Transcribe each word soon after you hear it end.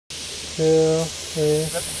2, 3.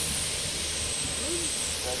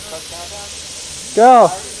 Go!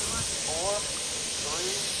 4,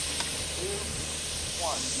 3, 2,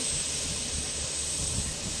 1.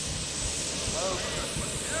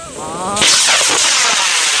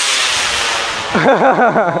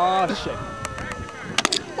 Oh shit.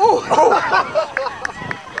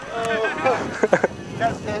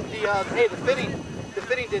 Hey, the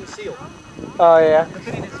fitting didn't seal. Oh yeah. The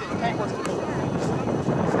fitting didn't seal. The tank wasn't full.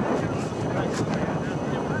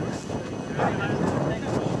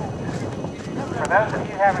 For those of you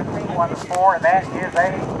who haven't seen one before, that is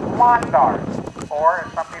a lawn dart, or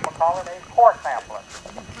as some people call it, a core sampler.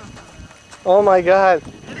 Oh my god.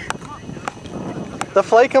 The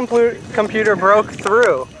flight computer broke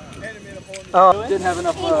through. Oh. Didn't have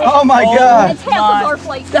enough. Oh my god! It's half of our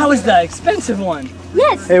flight. That was the expensive one.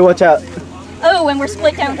 Yes. Hey, watch out. Oh, and we're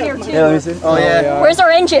split down here too. Yeah, let me see. Oh yeah. Where's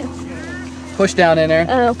our engine? Push down in there.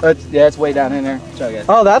 Oh. Yeah, it's way down in there. Chug it.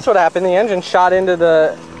 Oh, that's what happened. The engine shot into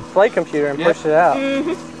the flight computer and pushed it out.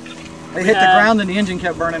 They hit the ground and the engine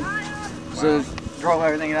kept burning. So it drove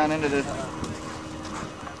everything down into the...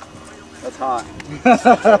 That's hot.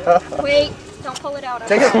 Wait, don't pull it out.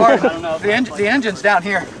 Take it apart. I don't know. The engine's down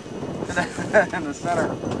here in the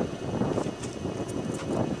center.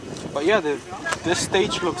 But yeah, this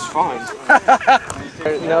stage looks fine.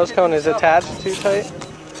 Nose cone is attached too tight.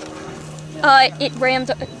 It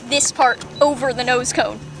rammed this part over the nose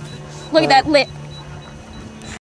cone. Look at that lip.